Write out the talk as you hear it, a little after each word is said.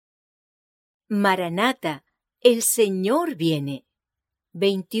Maranata, el Señor viene.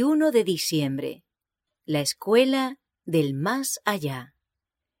 21 de diciembre. La escuela del más allá.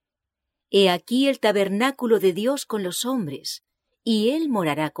 He aquí el tabernáculo de Dios con los hombres, y Él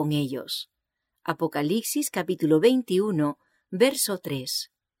morará con ellos. Apocalipsis capítulo 21, verso 3.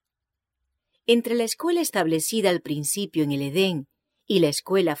 Entre la escuela establecida al principio en el Edén y la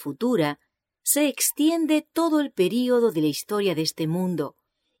escuela futura, se extiende todo el período de la historia de este mundo,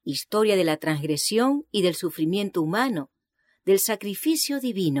 historia de la transgresión y del sufrimiento humano, del sacrificio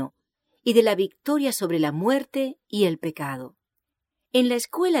divino y de la victoria sobre la muerte y el pecado. En la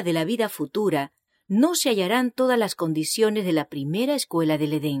escuela de la vida futura no se hallarán todas las condiciones de la primera escuela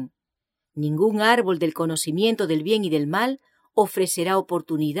del Edén. Ningún árbol del conocimiento del bien y del mal ofrecerá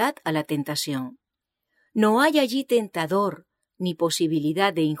oportunidad a la tentación. No hay allí tentador ni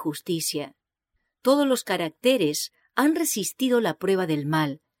posibilidad de injusticia. Todos los caracteres han resistido la prueba del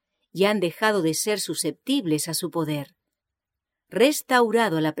mal y han dejado de ser susceptibles a su poder.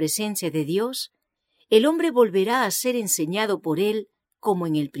 Restaurado a la presencia de Dios, el hombre volverá a ser enseñado por Él como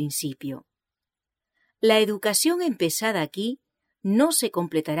en el principio. La educación empezada aquí no se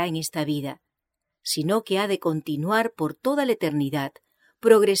completará en esta vida, sino que ha de continuar por toda la eternidad,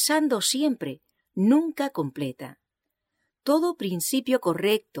 progresando siempre, nunca completa. Todo principio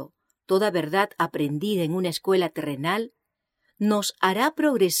correcto, toda verdad aprendida en una escuela terrenal, nos hará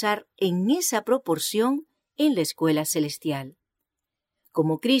progresar en esa proporción en la escuela celestial.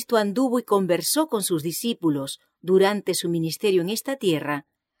 Como Cristo anduvo y conversó con sus discípulos durante su ministerio en esta tierra,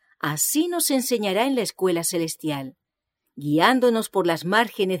 así nos enseñará en la escuela celestial, guiándonos por las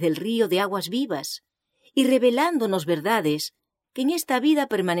márgenes del río de aguas vivas y revelándonos verdades que en esta vida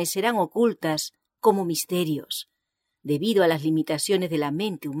permanecerán ocultas como misterios, debido a las limitaciones de la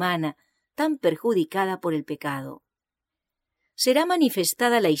mente humana tan perjudicada por el pecado. Será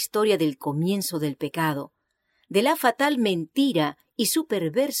manifestada la historia del comienzo del pecado, de la fatal mentira y su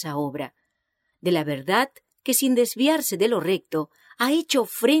perversa obra, de la verdad que sin desviarse de lo recto ha hecho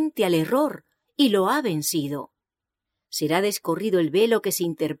frente al error y lo ha vencido. Será descorrido el velo que se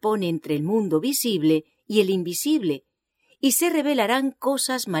interpone entre el mundo visible y el invisible, y se revelarán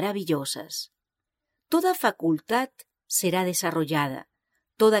cosas maravillosas. Toda facultad será desarrollada,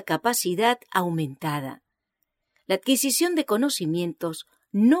 toda capacidad aumentada. La adquisición de conocimientos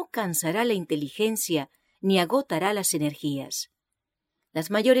no cansará la inteligencia ni agotará las energías.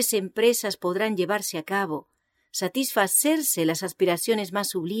 Las mayores empresas podrán llevarse a cabo, satisfacerse las aspiraciones más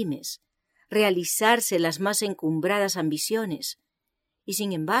sublimes, realizarse las más encumbradas ambiciones, y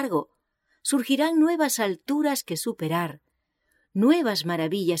sin embargo, surgirán nuevas alturas que superar, nuevas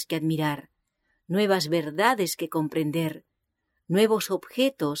maravillas que admirar, nuevas verdades que comprender, nuevos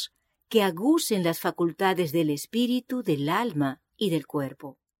objetos que agucen las facultades del espíritu, del alma y del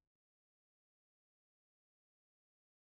cuerpo.